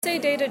say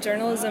data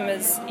journalism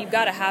is, you've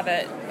got to have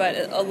it,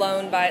 but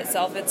alone by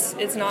itself,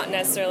 it's not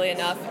necessarily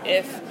enough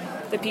if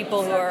the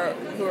people who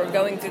are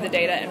going through the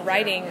data and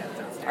writing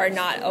are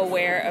not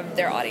aware of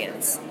their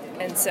audience.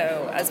 And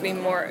so as we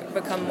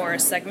become more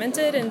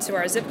segmented into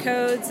our zip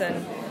codes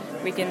and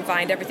we can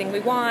find everything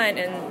we want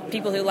and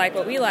people who like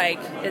what we like,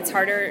 it's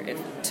harder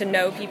to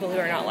know people who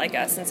are not like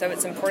us. And so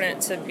it's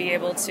important to be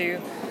able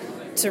to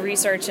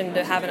research and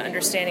to have an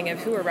understanding of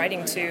who we're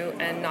writing to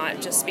and not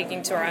just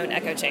speaking to our own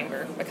echo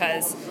chamber.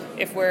 Because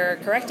if we're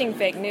correcting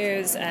fake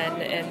news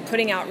and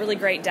putting out really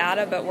great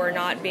data, but we're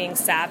not being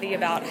savvy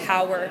about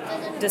how we're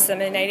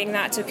disseminating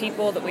that to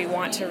people that we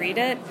want to read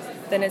it,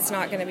 then it's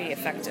not going to be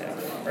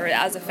effective, or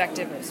as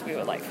effective as we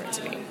would like for it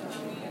to be.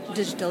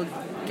 Digital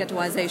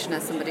ghettoization,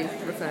 as somebody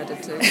referred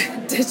it to.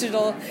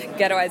 Digital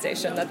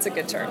ghettoization, that's a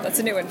good term. That's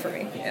a new one for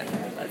me. Yeah,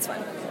 that's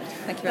fine.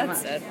 Thank you very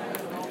much. That's it.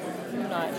 I'm not